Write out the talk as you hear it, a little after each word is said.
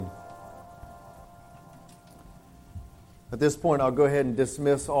At this point, I'll go ahead and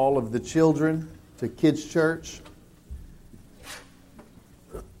dismiss all of the children to Kids Church.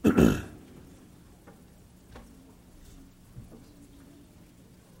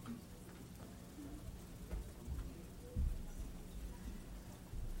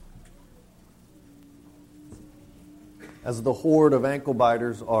 As the horde of ankle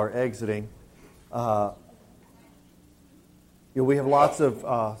biters are exiting, we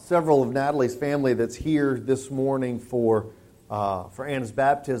have several of Natalie's family that's here this morning for Anna's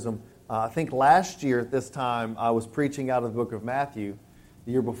baptism. I think last year at this time I was preaching out of the book of Matthew.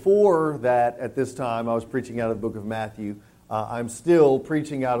 The year before that, at this time, I was preaching out of the book of Matthew. I'm still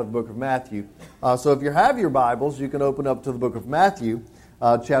preaching out of the book of Matthew. So if you have your Bibles, you can open up to the book of Matthew,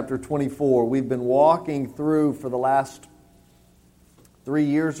 chapter 24. We've been walking through for the last 3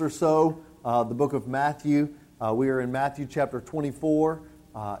 years or so the book of Matthew. We are in Matthew chapter 24.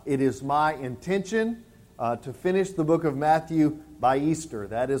 It is my intention to finish the book of Matthew by Easter.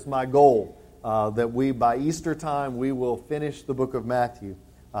 That is my goal, that by Easter time, we will finish the book of Matthew.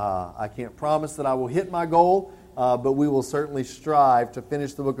 I can't promise that I will hit my goal, but we will certainly strive to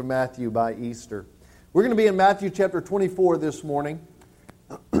finish the book of Matthew by Easter. We're going to be in Matthew chapter 24 this morning.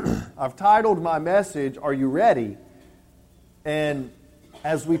 I've titled my message, Are You Ready? And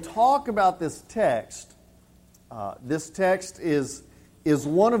as we talk about this text is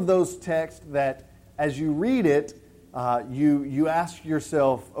one of those texts that as you read it, you ask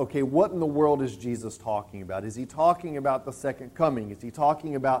yourself, okay, what in the world is Jesus talking about? Is he talking about the second coming? Is he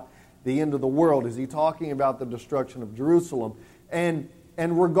talking about the end of the world? Is he talking about the destruction of Jerusalem? And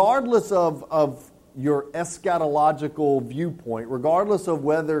regardless of your eschatological viewpoint, regardless of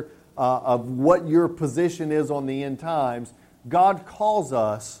whether of what your position is on the end times, God calls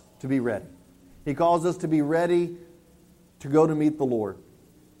us to be ready. He calls us to be ready to go to meet the Lord.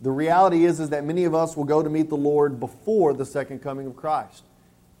 The reality is that many of us will go to meet the Lord before the second coming of Christ.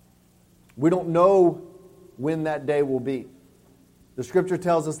 We don't know when that day will be. The Scripture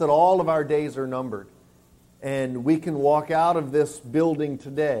tells us that all of our days are numbered. And we can walk out of this building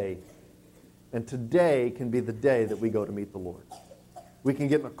today, and today can be the day that we go to meet the Lord. We can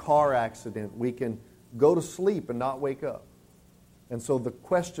get in a car accident. We can go to sleep and not wake up. And so the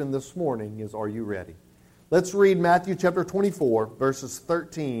question this morning is, are you ready? Let's read Matthew chapter 24, verses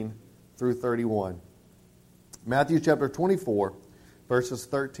 13 through 31. Matthew chapter 24, verses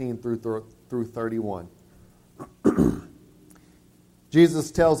 13 through 31.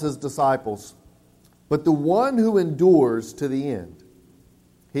 Jesus tells his disciples, "But the one who endures to the end,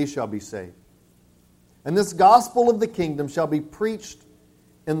 he shall be saved. And this gospel of the kingdom shall be preached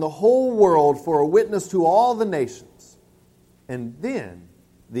in the whole world for a witness to all the nations, and then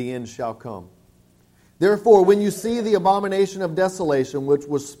the end shall come. Therefore, when you see the abomination of desolation, which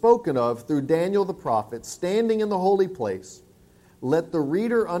was spoken of through Daniel the prophet, standing in the holy place, let the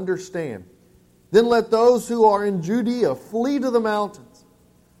reader understand. Then let those who are in Judea flee to the mountains.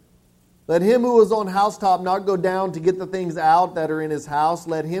 Let him who is on housetop not go down to get the things out that are in his house.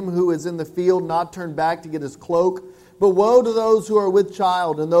 Let him who is in the field not turn back to get his cloak. But woe to those who are with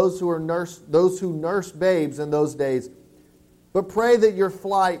child and those who nurse babes in those days. But pray that your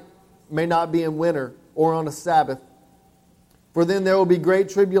flight may not be in winter or on a Sabbath. For then there will be great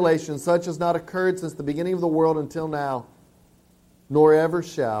tribulation, such as not occurred since the beginning of the world until now, nor ever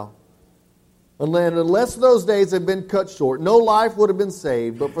shall. Unless those days had been cut short, no life would have been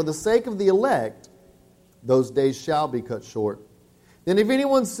saved. But for the sake of the elect, those days shall be cut short. Then if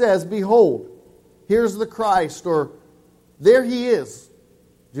anyone says, Behold, here's the Christ, or there he is,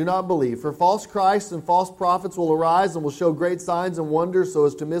 do not believe. For false Christs and false prophets will arise and will show great signs and wonders so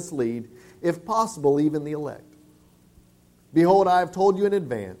as to mislead, if possible, even the elect. Behold, I have told you in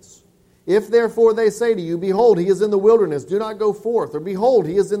advance. If therefore they say to you, Behold, he is in the wilderness, do not go forth. Or Behold,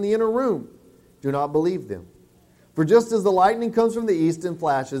 he is in the inner room, do not believe them. For just as the lightning comes from the east and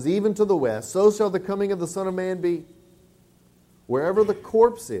flashes even to the west, so shall the coming of the Son of Man be. Wherever the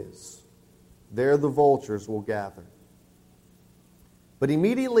corpse is, there the vultures will gather. But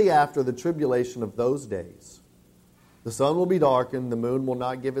immediately after the tribulation of those days, the sun will be darkened, the moon will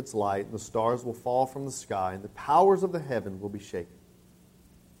not give its light, and the stars will fall from the sky, and the powers of the heaven will be shaken.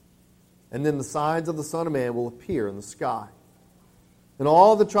 And then the signs of the Son of Man will appear in the sky. And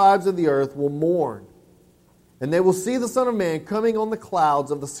all the tribes of the earth will mourn. And they will see the Son of Man coming on the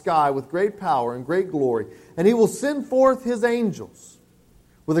clouds of the sky with great power and great glory. And he will send forth his angels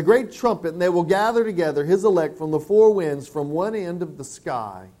with a great trumpet, and they will gather together his elect from the four winds, from one end of the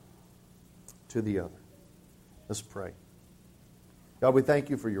sky to the other." Let's pray. God, we thank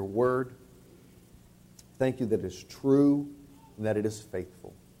you for your word. Thank you that it is true and that it is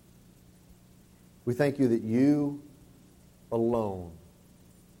faithful. We thank you that you alone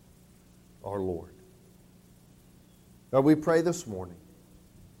our Lord. God, we pray this morning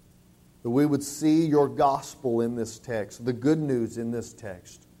that we would see your gospel in this text, the good news in this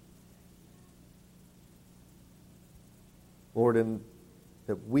text. Lord, and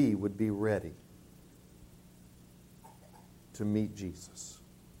that we would be ready to meet Jesus.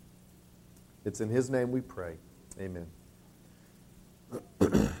 It's in His name we pray. Amen.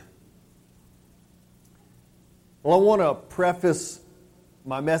 Well, I want to preface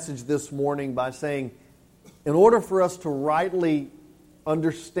my message this morning by saying, in order for us to rightly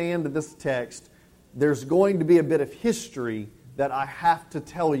understand this text, there's going to be a bit of history that I have to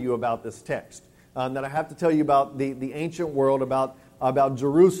tell you about this text. That I have to tell you about the ancient world, about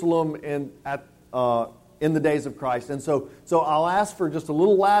Jerusalem and in the days of Christ. And so I'll ask for just a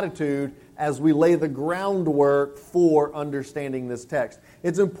little latitude as we lay the groundwork for understanding this text.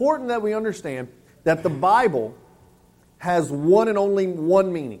 It's important that we understand that the Bible has one and only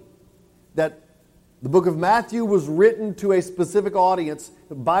one meaning. That the book of Matthew was written to a specific audience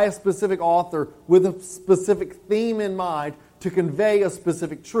by a specific author with a specific theme in mind to convey a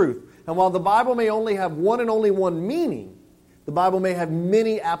specific truth. And while the Bible may only have one and only one meaning, the Bible may have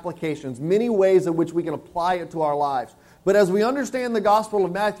many applications, many ways in which we can apply it to our lives. But as we understand the Gospel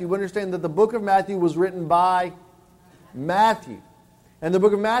of Matthew, we understand that the book of Matthew was written by Matthew. And the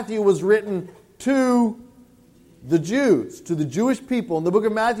book of Matthew was written to the Jews, to the Jewish people. And the book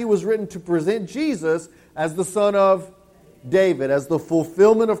of Matthew was written to present Jesus as the son of David, as the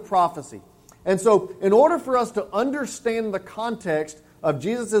fulfillment of prophecy. And so, in order for us to understand the context of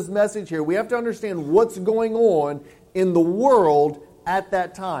Jesus' message here, we have to understand what's going on in the world at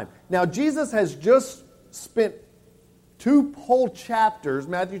that time. Now, Jesus has just spent 2 whole chapters,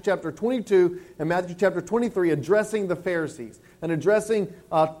 Matthew chapter 22 and Matthew chapter 23, addressing the Pharisees and addressing,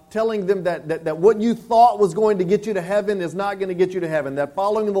 telling them that what you thought was going to get you to heaven is not going to get you to heaven, that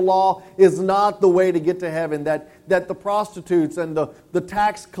following the law is not the way to get to heaven, that the prostitutes and the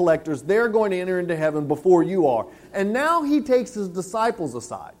tax collectors, they're going to enter into heaven before you are. And now he takes his disciples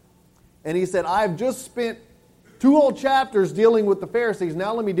aside and he said, I've just spent 2 whole chapters dealing with the Pharisees,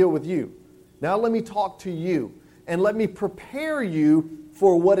 now let me deal with you. Now let me talk to you. And let me prepare you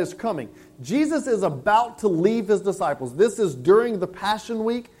for what is coming. Jesus is about to leave His disciples. This is during the Passion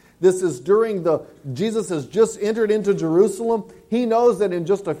Week. This is Jesus has just entered into Jerusalem. He knows that in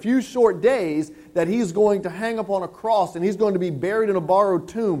just a few short days that He's going to hang upon a cross and He's going to be buried in a borrowed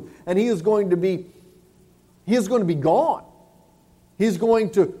tomb and He is going to be gone. He's going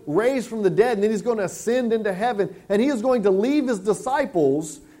to raise from the dead and then He's going to ascend into heaven and He is going to leave His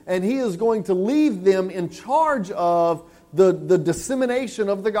disciples and He is going to leave them in charge of the dissemination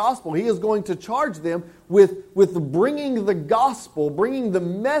of the gospel. He is going to charge them with bringing the gospel, bringing the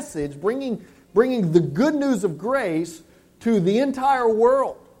message, bringing the good news of grace to the entire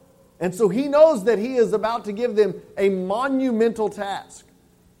world. And so He knows that He is about to give them a monumental task.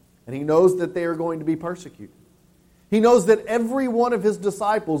 And He knows that they are going to be persecuted. He knows that every one of His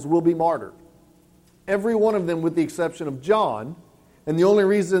disciples will be martyred. Every one of them with the exception of John. And the only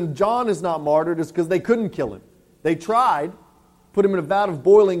reason John is not martyred is because they couldn't kill him. They tried, put him in a vat of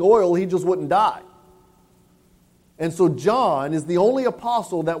boiling oil, he just wouldn't die. And so John is the only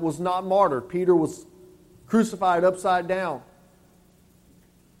apostle that was not martyred. Peter was crucified upside down.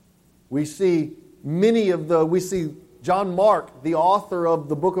 We see John Mark, the author of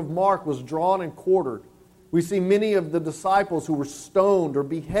the book of Mark, was drawn and quartered. We see many of the disciples who were stoned or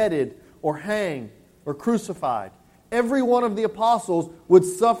beheaded or hanged or crucified. Every one of the apostles would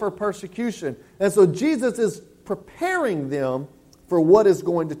suffer persecution. And so Jesus is preparing them for what is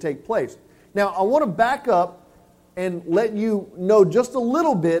going to take place. Now, I want to back up and let you know just a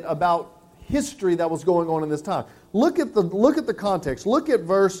little bit about history that was going on in this time. Look at the context. Look at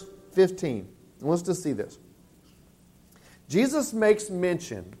verse 15. And let's just see this. Jesus makes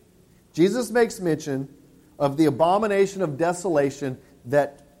mention of the abomination of desolation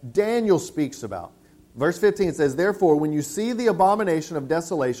that Daniel speaks about. Verse 15 says, therefore, when you see the abomination of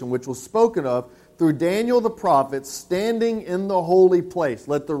desolation, which was spoken of through Daniel the prophet, standing in the holy place.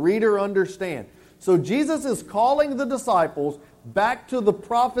 Let the reader understand. So Jesus is calling the disciples back to the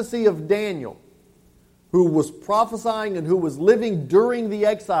prophecy of Daniel, who was prophesying and who was living during the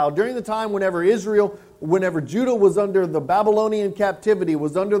exile, during the time whenever Judah was under the Babylonian captivity,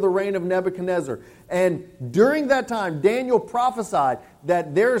 was under the reign of Nebuchadnezzar. And during that time, Daniel prophesied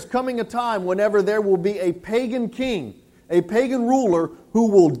that there is coming a time whenever there will be a pagan king, a pagan ruler who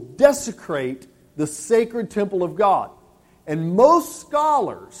will desecrate the sacred temple of God. And most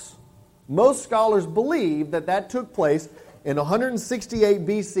scholars believe that took place in 168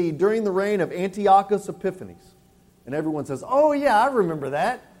 BC during the reign of Antiochus Epiphanes. And everyone says, oh yeah, I remember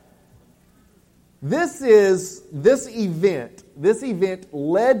that. This event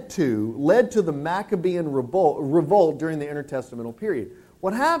led to the Maccabean revolt during the intertestamental period.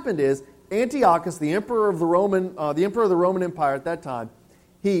 What happened is Antiochus, the emperor of the Roman Empire at that time,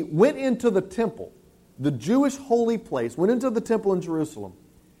 he went into the temple, the Jewish holy place, went into the temple in Jerusalem,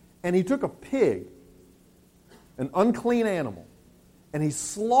 and he took a pig, an unclean animal, and he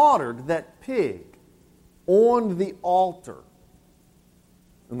slaughtered that pig on the altar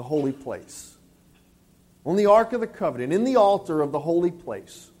in the holy place. On the Ark of the Covenant, in the altar of the holy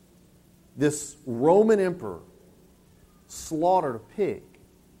place, this Roman emperor slaughtered a pig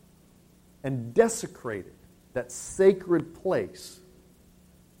and desecrated that sacred place.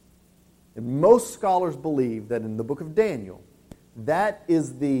 And most scholars believe that in the book of Daniel, that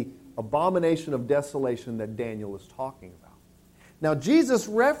is the abomination of desolation that Daniel is talking about. Now, Jesus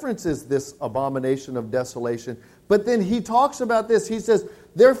references this abomination of desolation, but then he talks about this. He says,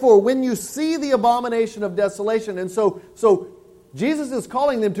 therefore, when you see the abomination of desolation, and so Jesus is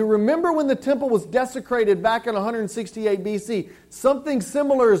calling them to remember when the temple was desecrated back in 168 BC. Something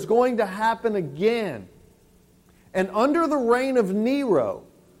similar is going to happen again. And under the reign of Nero,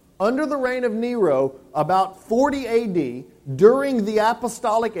 about 40 AD, during the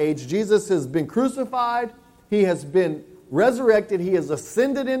apostolic age, Jesus has been crucified, he has been resurrected, he has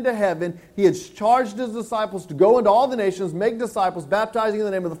ascended into heaven, he has charged his disciples to go into all the nations, make disciples, baptizing in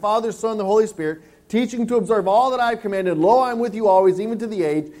the name of the Father, Son, and the Holy Spirit, teaching to observe all that I have commanded. Lo, I am with you always, even to the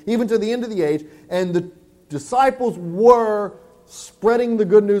end of the age. And the disciples were spreading the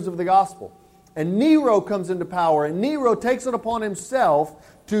good news of the gospel. And Nero comes into power, and Nero takes it upon himself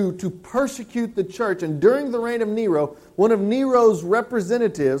to persecute the church. And during the reign of Nero, one of Nero's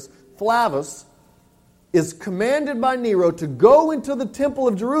representatives, Flavius, is commanded by Nero to go into the temple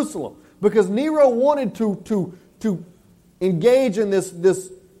of Jerusalem because Nero wanted to engage in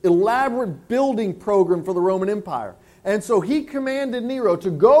this elaborate building program for the Roman Empire. And so he commanded Nero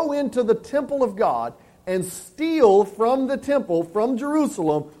to go into the temple of God and steal from the temple, from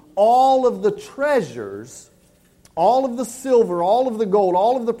Jerusalem, all of the treasures, all of the silver, all of the gold,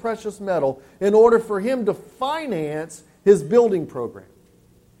 all of the precious metal, in order for him to finance his building program.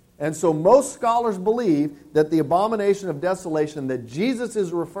 And so most scholars believe that the abomination of desolation that Jesus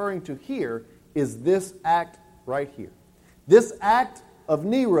is referring to here is this act right here. This act of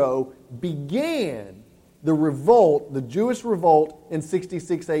Nero began the revolt, the Jewish revolt in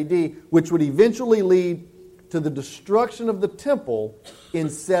 66 AD, which would eventually lead to the destruction of the temple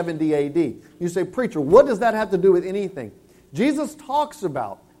in 70 AD. You say, preacher, what does that have to do with anything? Jesus talks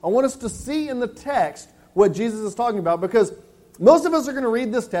about, I want us to see in the text what Jesus is talking about, because most of us are going to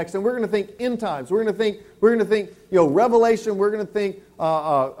read this text and we're going to think end times. We're going to think, Revelation. We're going to think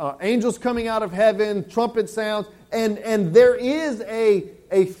angels coming out of heaven, trumpet sounds, and there is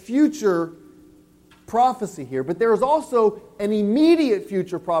a future prophecy here, but there is also an immediate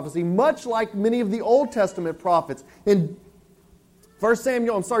future prophecy, much like many of the Old Testament prophets. In 2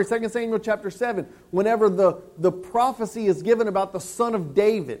 Samuel chapter 7, whenever the prophecy is given about the son of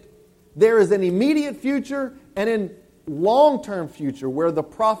David, there is an immediate future and an long-term future where the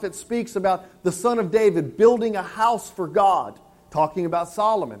prophet speaks about the son of David building a house for God, talking about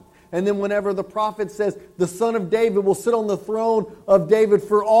Solomon. And then whenever the prophet says the son of David will sit on the throne of David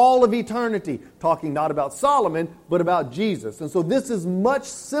for all of eternity, talking not about Solomon, but about Jesus. And so this is very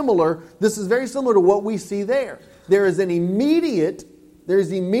similar to what we see there. There is immediate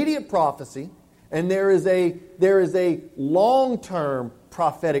prophecy, and there is a long-term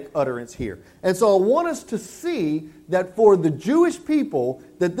prophetic utterance here. And so I want us to see that for the Jewish people,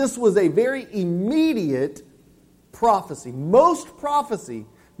 that this was a very immediate prophecy. Most prophecy,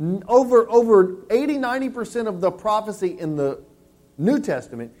 over 80-90% of the prophecy in the New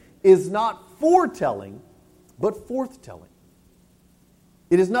Testament is not foretelling, but forthtelling.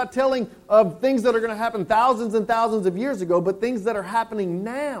 It is not telling of things that are going to happen thousands and thousands of years ago, but things that are happening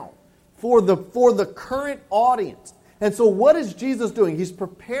now for the current audience. And so what is Jesus doing? He's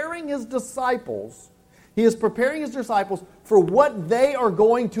preparing his disciples. He is preparing his disciples for what they are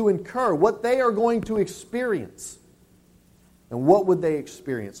going to incur, what they are going to experience. And what would they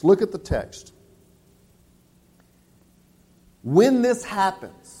experience? Look at the text. When this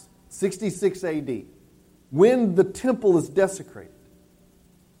happens, 66 AD, when the temple is desecrated,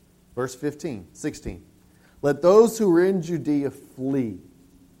 verse 16, let those who are in Judea flee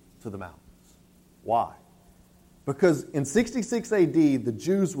to the mountains. Why? Because in 66 AD, the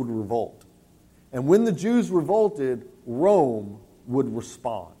Jews would revolt. And when the Jews revolted, Rome would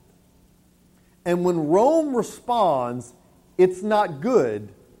respond. And when Rome responds, it's not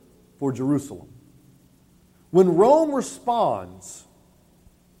good for Jerusalem. When Rome responds,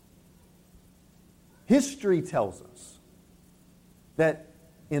 history tells us that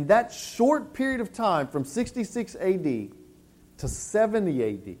in that short period of time from 66 AD to 70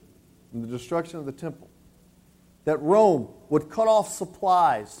 AD, in the destruction of the temple, that Rome would cut off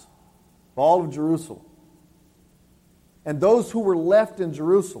supplies of all of Jerusalem. And those who were left in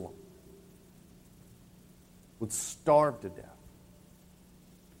Jerusalem would starve to death.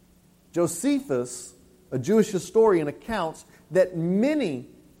 Josephus, a Jewish historian, accounts that many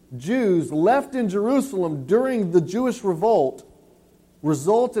Jews left in Jerusalem during the Jewish revolt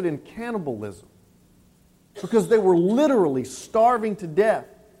resulted in cannibalism because they were literally starving to death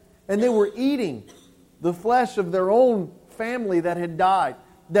and they were eating the flesh of their own family that had died.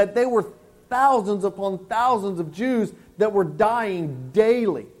 That they were thousands upon thousands of Jews that were dying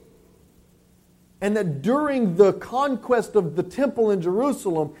daily. And that during the conquest of the temple in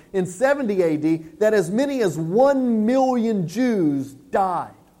Jerusalem in 70 AD, that as many as 1 million Jews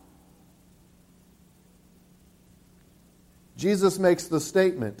died. Jesus makes the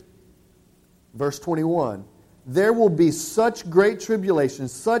statement, verse 21, there will be such great tribulation,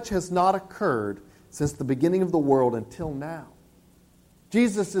 such has not occurred since the beginning of the world until now.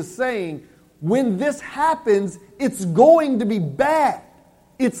 Jesus is saying, when this happens, it's going to be bad.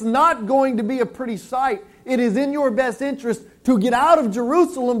 It's not going to be a pretty sight. It is in your best interest to get out of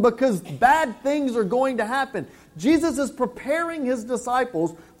Jerusalem because bad things are going to happen. Jesus is preparing His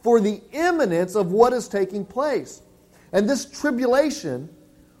disciples for the imminence of what is taking place. And this tribulation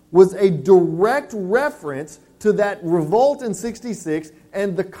was a direct reference to that revolt in 66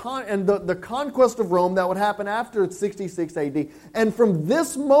 and the conquest of Rome that would happen after 66 AD. And from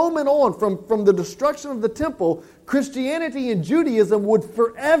this moment on, from the destruction of the temple, Christianity and Judaism would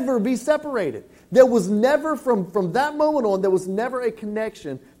forever be separated. There was never, from that moment on, there was never a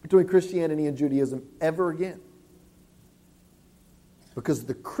connection between Christianity and Judaism ever again. Because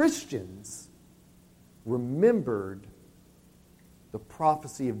the Christians remembered the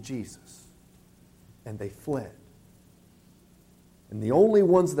prophecy of Jesus, and they fled. And the only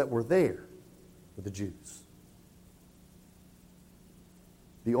ones that were there were the Jews.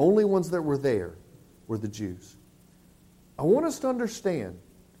 The only ones that were there were the Jews. I want us to understand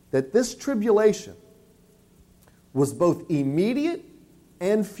that this tribulation was both immediate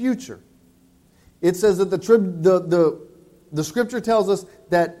and future. It says that the Scripture tells us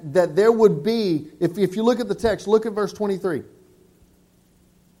that there would be, if you look at the text, look at verse 23.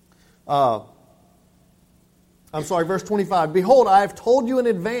 Verse 25. Behold, I have told you in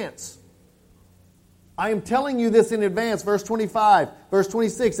advance. I am telling you this in advance. Verse 25. Verse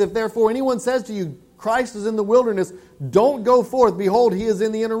 26. If therefore anyone says to you, Christ is in the wilderness, don't go forth. Behold, He is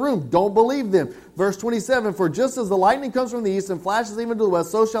in the inner room. Don't believe them. Verse 27. For just as the lightning comes from the east and flashes even to the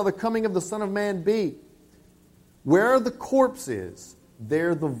west, so shall the coming of the Son of Man be. Where the corpse is,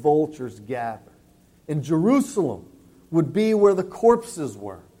 there the vultures gather. In Jerusalem would be where the corpses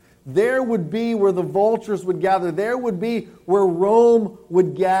were. There would be where the vultures would gather. There would be where Rome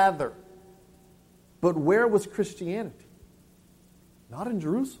would gather. But where was Christianity? Not in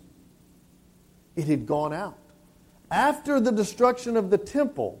Jerusalem. It had gone out. After the destruction of the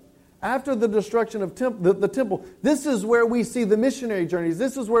temple, the temple, this is where we see the missionary journeys.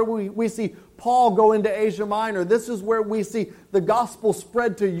 This is where we see Paul go into Asia Minor. This is where we see the gospel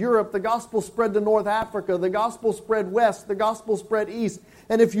spread to Europe, the gospel spread to North Africa, the gospel spread west, the gospel spread east.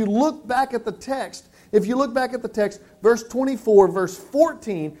 And if you look back at the text, verse 24, verse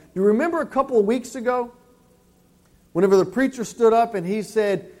 14, you remember a couple of weeks ago, whenever the preacher stood up and he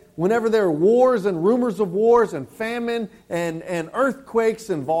said, whenever there are wars and rumors of wars and famine and earthquakes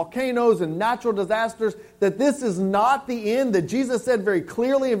and volcanoes and natural disasters, that this is not the end, that Jesus said very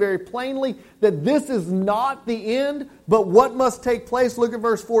clearly and very plainly that this is not the end, but what must take place. Look at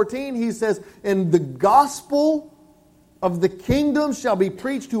verse 14. He says, and the gospel of the kingdom shall be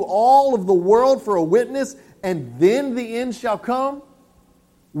preached to all of the world for a witness, and then the end shall come.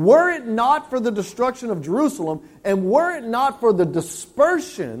 Were it not for the destruction of Jerusalem, and were it not for the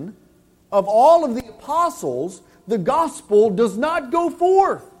dispersion of all of the apostles, the gospel does not go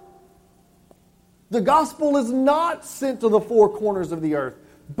forth. The gospel is not sent to the four corners of the earth,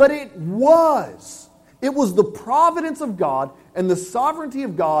 but it was. It was the providence of God and the sovereignty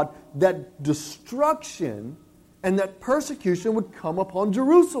of God that destruction and that persecution would come upon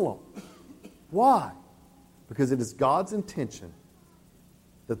Jerusalem. Why? Because it is God's intention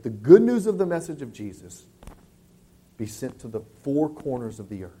that the good news of the message of Jesus be sent to the four corners of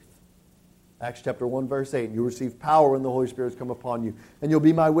the earth. Acts chapter 1, verse 8, you'll receive power when the Holy Spirit has come upon you, and you'll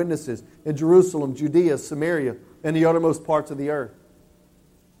be my witnesses in Jerusalem, Judea, Samaria, and the uttermost parts of the earth.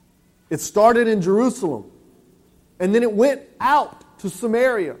 It started in Jerusalem. And then it went out to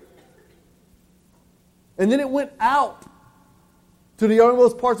Samaria. And then it went out to the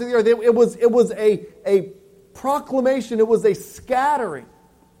uttermost parts of the earth. It was a proclamation. It was a scattering.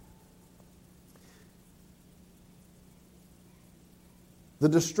 The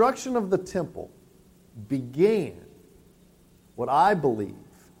destruction of the temple began what I believe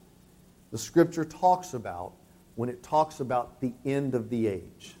the Scripture talks about when it talks about the end of the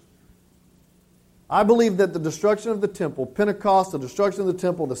age. I believe that the destruction of the temple, Pentecost, the destruction of the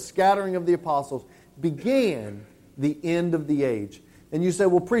temple, the scattering of the apostles, began the end of the age. And you say,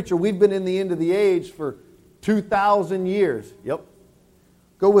 well, preacher, we've been in the end of the age for 2,000 years. Yep.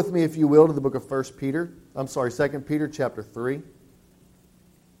 Go with me, if you will, to the book of 2 Peter chapter 3.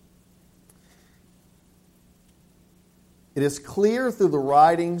 It is clear through the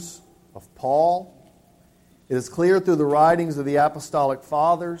writings of Paul. It is clear through the writings of the apostolic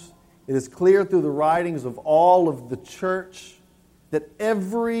fathers. It is clear through the writings of all of the church that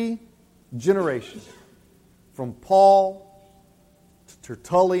every generation, from Paul to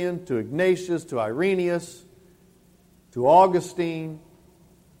Tertullian to Ignatius to Irenaeus to Augustine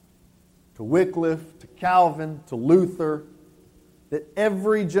to Wycliffe to Calvin to Luther, that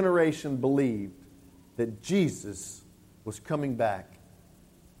every generation believed that Jesus was coming back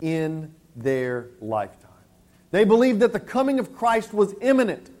in their lifetime. They believed that the coming of Christ was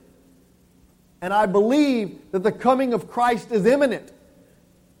imminent. And I believe that the coming of Christ is imminent.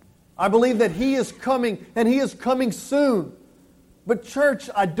 I believe that He is coming, and He is coming soon. But church,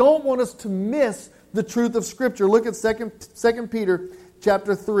 I don't want us to miss the truth of Scripture. Look at 2 Peter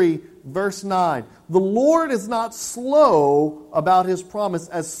chapter 3, verse 9. The Lord is not slow about His promise,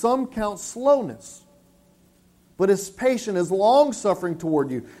 as some count slowness, but is patient, is long-suffering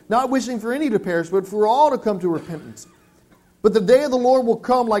toward you, not wishing for any to perish, but for all to come to repentance. But the day of the Lord will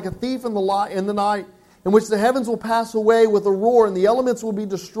come like a thief in the night, in which the heavens will pass away with a roar, and the elements will be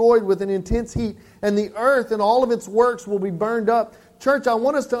destroyed with an intense heat, and the earth and all of its works will be burned up. Church, I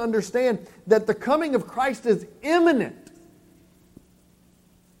want us to understand that the coming of Christ is imminent.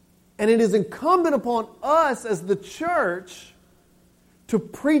 And it is incumbent upon us as the church to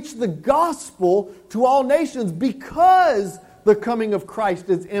preach the gospel to all nations, because the coming of Christ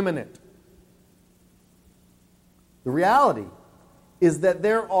is imminent. The reality is that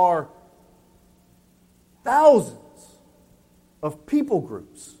there are thousands of people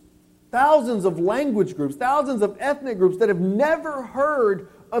groups, thousands of language groups, thousands of ethnic groups that have never heard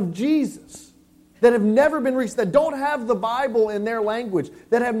of Jesus, that have never been reached, that don't have the Bible in their language,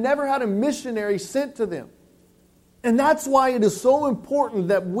 that have never had a missionary sent to them. And that's why it is so important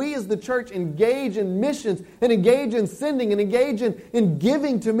that we as the church engage in missions and engage in sending and engage in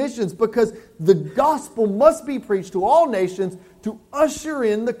giving to missions, because the gospel must be preached to all nations to usher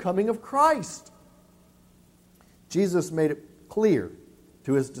in the coming of Christ. Jesus made it clear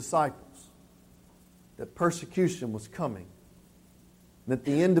to His disciples that persecution was coming, that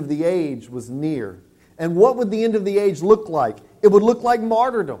the end of the age was near. And what would the end of the age look like? It would look like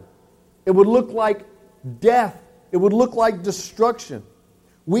martyrdom. It would look like death. It would look like destruction.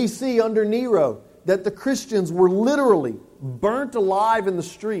 We see under Nero that the Christians were literally burnt alive in the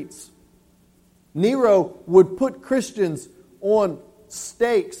streets. Nero would put Christians on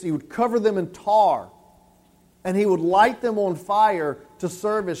stakes. He would cover them in tar. And he would light them on fire to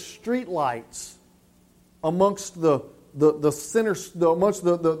serve as street lights amongst the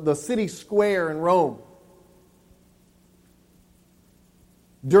city square in Rome.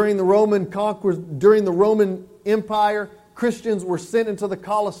 During the Roman Empire, Christians were sent into the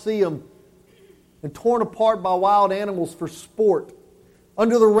Colosseum and torn apart by wild animals for sport.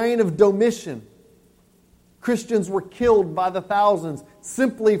 Under the reign of Domitian, Christians were killed by the thousands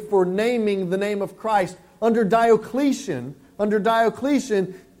simply for naming the name of Christ. Under Diocletian,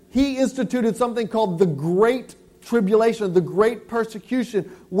 he instituted something called the Great Tribulation, the Great Persecution,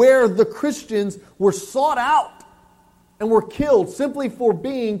 where the Christians were sought out and were killed simply for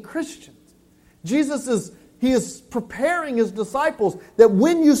being Christians. Jesus is preparing His disciples that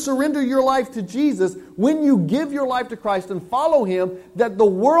when you surrender your life to Jesus, when you give your life to Christ and follow Him, that the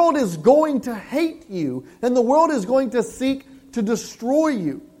world is going to hate you and the world is going to seek to destroy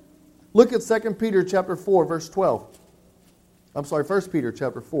you. Look at 2 Peter chapter 4, verse 12. 1 Peter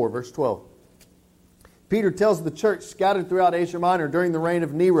chapter 4, verse 12. Peter tells the church scattered throughout Asia Minor during the reign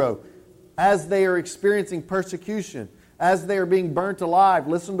of Nero, as they are experiencing persecution, as they are being burnt alive,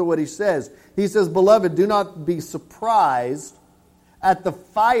 listen to what he says. He says, "Beloved, do not be surprised at the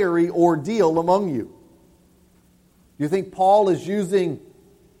fiery ordeal among you." Do you think Paul is using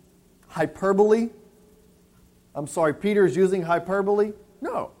hyperbole? Peter is using hyperbole?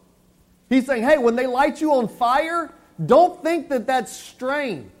 No. He's saying, hey, when they light you on fire, don't think that that's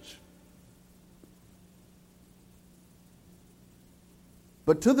strange.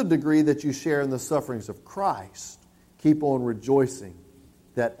 But to the degree that you share in the sufferings of Christ, keep on rejoicing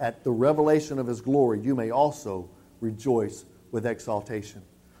that at the revelation of His glory you may also rejoice with exaltation.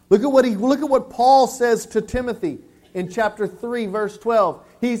 Look at what Paul says to Timothy in chapter 3, verse 12.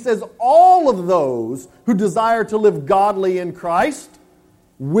 He says, all of those who desire to live godly in Christ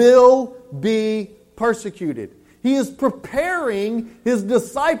will be persecuted. He is preparing his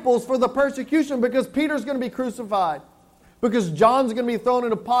disciples for the persecution because Peter's going to be crucified. Because John's going to be thrown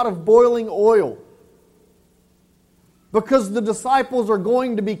in a pot of boiling oil. Because the disciples are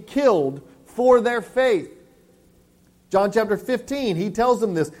going to be killed for their faith. John chapter 15, he tells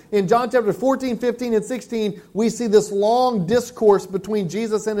them this. In John chapter 14, 15, and 16, we see this long discourse between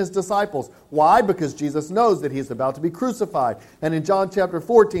Jesus and His disciples. Why? Because Jesus knows that He's about to be crucified. And in John chapter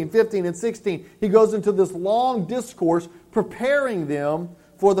 14, 15, and 16, He goes into this long discourse preparing them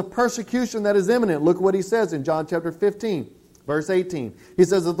for the persecution that is imminent. Look what He says in John chapter 15, verse 18. He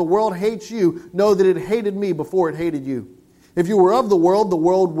says, if the world hates you, know that it hated me before it hated you. If you were of the world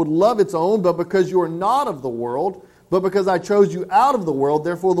would love its own, but because you are not of the world, but because I chose you out of the world,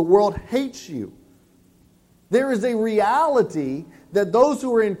 therefore the world hates you. There is a reality that those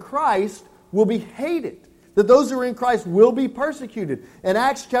who are in Christ will be hated. That those who are in Christ will be persecuted. In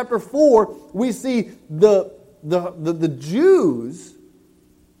Acts chapter 4, we see the Jews.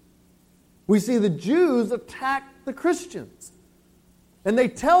 We see the Jews attack the Christians. And they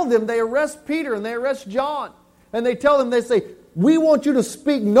tell them, they arrest Peter and they arrest John. And they tell them, they say, we want you to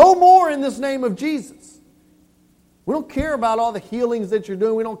speak no more in this name of Jesus. We don't care about all the healings that you're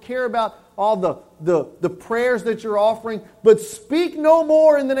doing. We don't care about all the prayers that you're offering. But speak no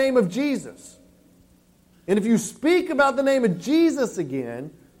more in the name of Jesus. And if you speak about the name of Jesus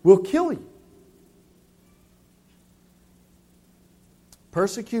again, we'll kill you.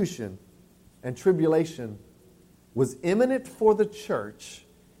 Persecution and tribulation was imminent for the church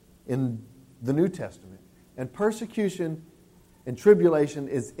in the New Testament. And persecution and tribulation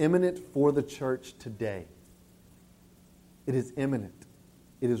is imminent for the church today. It is imminent.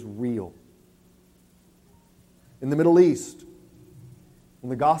 It is real. In the Middle East,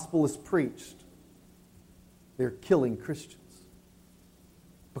 when the gospel is preached, they're killing Christians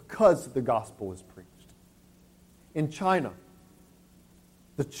because the gospel is preached. In China,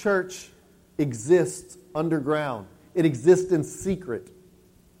 the church exists underground. It exists in secret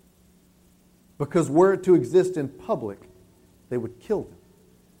because were it to exist in public, they would kill them.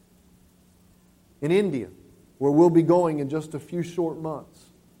 In India, where we'll be going in just a few short months,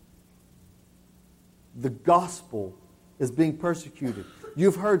 the gospel is being persecuted.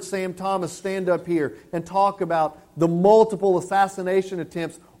 You've heard Sam Thomas stand up here and talk about the multiple assassination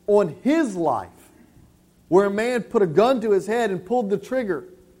attempts on his life, where a man put a gun to his head and pulled the trigger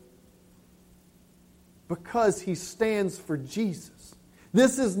because he stands for Jesus.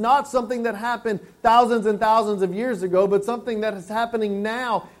 This is not something that happened thousands and thousands of years ago, but something that is happening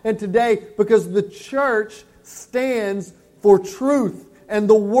now and today because the church stands for truth, and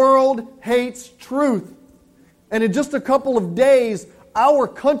the world hates truth. And in just a couple of days, our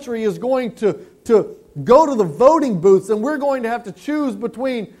country is going to go to the voting booths, and we're going to have to choose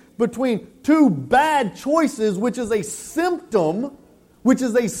between two bad choices, which is a symptom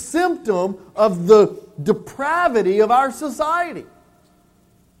of the depravity of our society.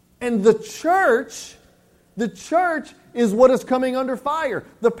 And the church is what is coming under fire.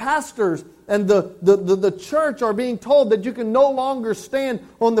 The pastors and the church are being told that you can no longer stand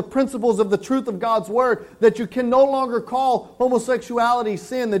on the principles of the truth of God's Word, that you can no longer call homosexuality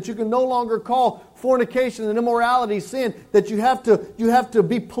sin, that you can no longer call fornication and immorality sin, that you have to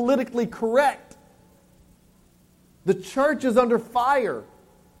be politically correct. The church is under fire.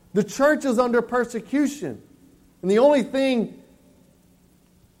 The church is under persecution. And the only thing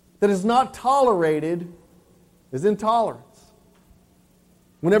that is not tolerated is intolerance.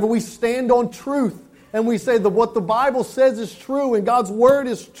 Whenever we stand on truth and we say that what the Bible says is true and God's Word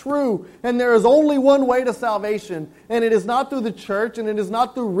is true and there is only one way to salvation, and it is not through the church and it is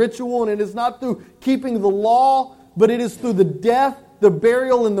not through ritual and it is not through keeping the law, but it is through the death, the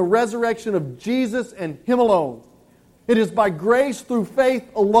burial, and the resurrection of Jesus and Him alone. It is by grace through faith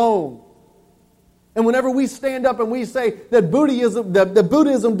alone. And whenever we stand up and we say that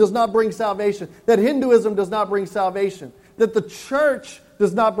Buddhism does not bring salvation, that Hinduism does not bring salvation, that the church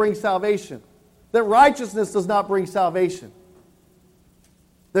does not bring salvation, that righteousness does not bring salvation,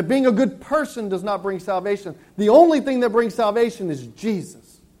 that being a good person does not bring salvation, the only thing that brings salvation is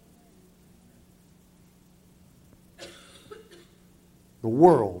Jesus. The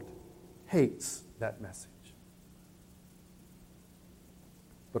world hates that message.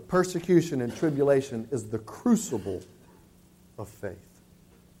 But persecution and tribulation is the crucible of faith.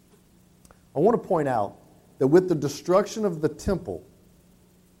 I want to point out that with the destruction of the temple,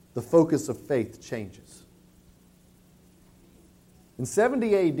 the focus of faith changes. In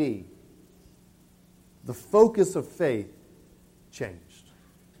 70 AD, the focus of faith changed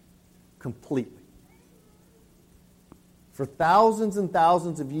completely. For thousands and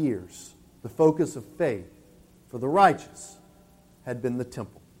thousands of years, the focus of faith for the righteous had been the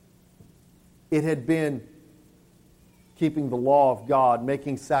temple. It had been keeping the law of God,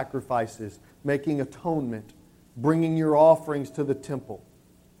 making sacrifices, making atonement, bringing your offerings to the temple.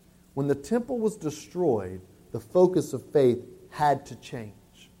 When the temple was destroyed, the focus of faith had to change.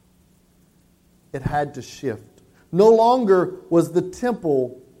 It had to shift. No longer was the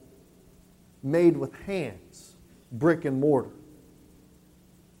temple made with hands, brick and mortar.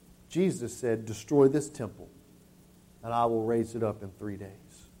 Jesus said, destroy this temple, and I will raise it up in 3 days.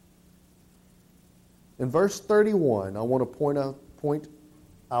 In verse 31, I want to point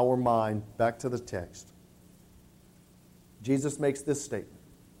our mind back to the text. Jesus makes this statement.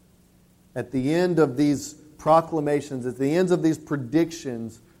 At the end of these proclamations, at the end of these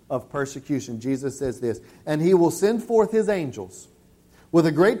predictions of persecution, Jesus says this, and He will send forth His angels with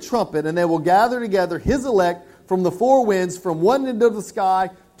a great trumpet, and they will gather together His elect from the four winds, from one end of the sky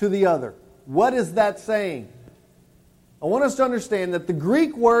to the other. What is that saying? I want us to understand that the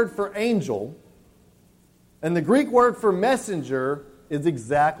Greek word for angel and the Greek word for messenger is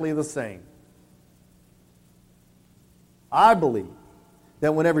exactly the same. I believe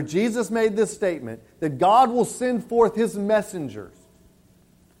that whenever Jesus made this statement, that God will send forth His messengers,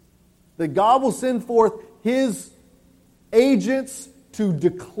 that God will send forth His agents to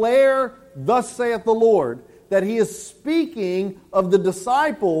declare, thus saith the Lord, that He is speaking of the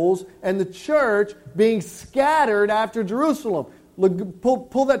disciples and the church being scattered after Jerusalem. Look,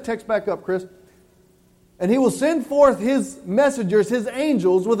 pull that text back up, Chris. And He will send forth His messengers, His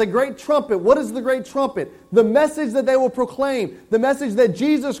angels, with a great trumpet. What is the great trumpet? The message that they will proclaim. The message that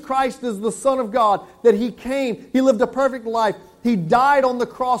Jesus Christ is the Son of God. That He came. He lived a perfect life. He died on the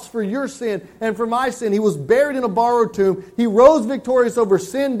cross for your sin and for my sin. He was buried in a borrowed tomb. He rose victorious over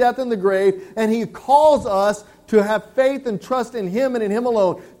sin, death, and the grave. And He calls us to have faith and trust in Him and in Him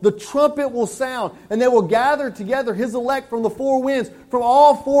alone. The trumpet will sound, and they will gather together His elect from the four winds, from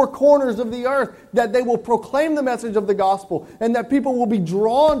all four corners of the earth, that they will proclaim the message of the gospel, and that people will be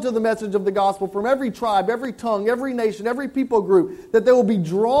drawn to the message of the gospel from every tribe, every tongue, every nation, every people group, that they will be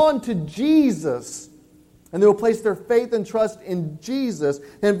drawn to Jesus, and they will place their faith and trust in Jesus.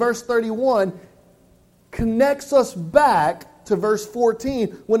 And verse 31 connects us back to verse 14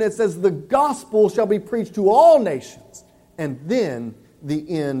 when it says, the gospel shall be preached to all nations, and then the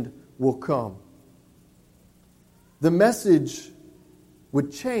end will come. The message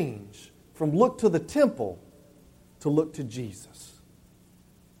would change from look to the temple to look to Jesus.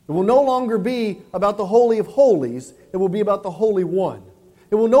 It will no longer be about the Holy of Holies. It will be about the Holy One.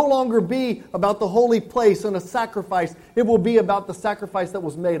 It will no longer be about the holy place and a sacrifice. It will be about the sacrifice that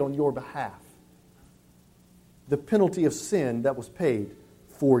was made on your behalf. The penalty of sin that was paid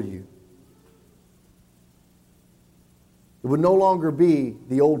for you. It would no longer be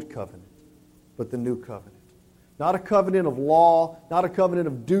the old covenant, but the new covenant. Not a covenant of law, not a covenant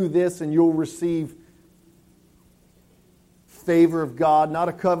of do this and you'll receive favor of God, not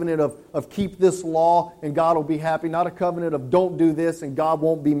a covenant of keep this law and God will be happy, not a covenant of don't do this and God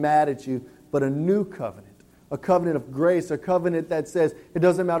won't be mad at you, but a new covenant. A covenant of grace, a covenant that says it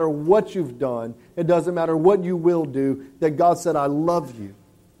doesn't matter what you've done, it doesn't matter what you will do, that God said, I love you,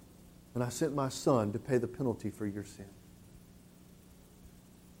 and I sent my Son to pay the penalty for your sin.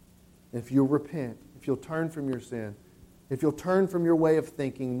 If you'll repent, if you'll turn from your sin, if you'll turn from your way of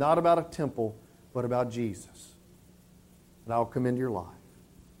thinking, not about a temple, but about Jesus, and I'll come into your life,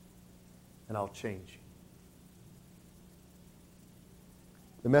 and I'll change you.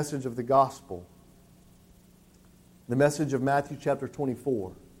 The message of the gospel, the message of Matthew chapter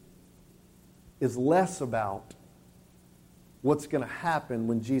 24, is less about what's going to happen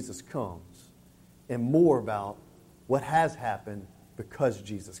when Jesus comes and more about what has happened because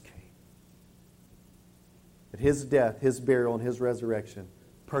Jesus came. That His death, His burial, and His resurrection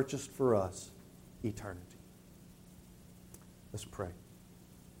purchased for us eternity. Let's pray.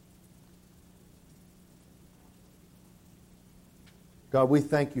 God, we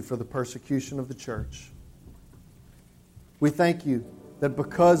thank You for the persecution of the church. We thank You that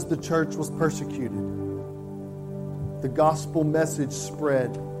because the church was persecuted, the gospel message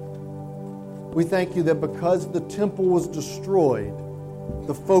spread. We thank You that because the temple was destroyed,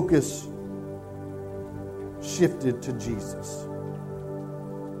 the focus shifted to Jesus.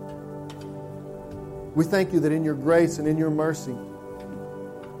 We thank you that in your grace and in your mercy,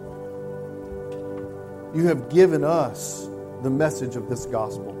 you have given us the message of this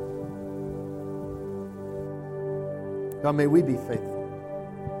gospel. God, may we be faithful.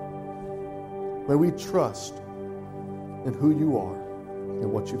 May we trust in who you are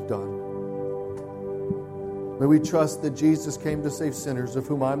and what you've done. May we trust that Jesus came to save sinners, of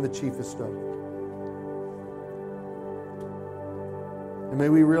whom I'm the chiefest of. And may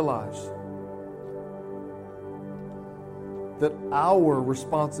we realize that our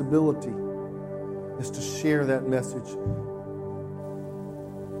responsibility is to share that message,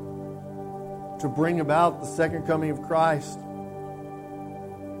 to bring about the second coming of Christ.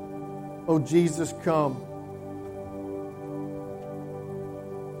 Oh, Jesus, come.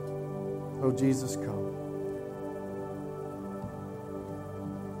 Oh, Jesus, come.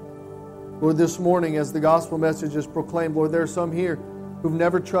 Lord, this morning as the gospel message is proclaimed, Lord, there are some here who've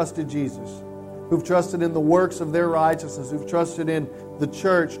never trusted Jesus, who've trusted in the works of their righteousness, who've trusted in the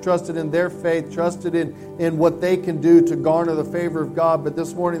church, trusted in their faith, trusted in what they can do to garner the favor of God. But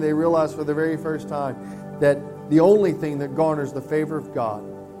this morning they realize for the very first time that the only thing that garners the favor of God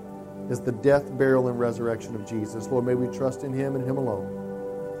is the death, burial, and resurrection of Jesus. Lord, may we trust in Him and Him alone.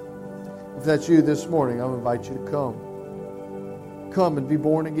 If that's you this morning, I'll invite you to come. Come and be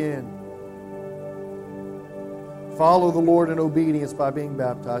born again. Follow the Lord in obedience by being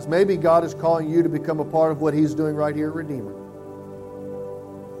baptized. Maybe God is calling you to become a part of what He's doing right here at Redeemer.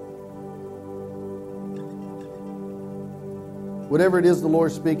 Whatever it is the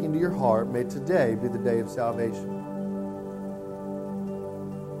Lord is speaking to your heart, may today be the day of salvation.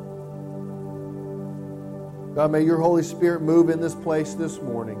 God, may your Holy Spirit move in this place this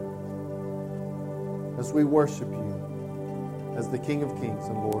morning as we worship you as the King of Kings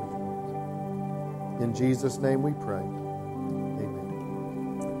and Lord of Lords. In Jesus' name we pray.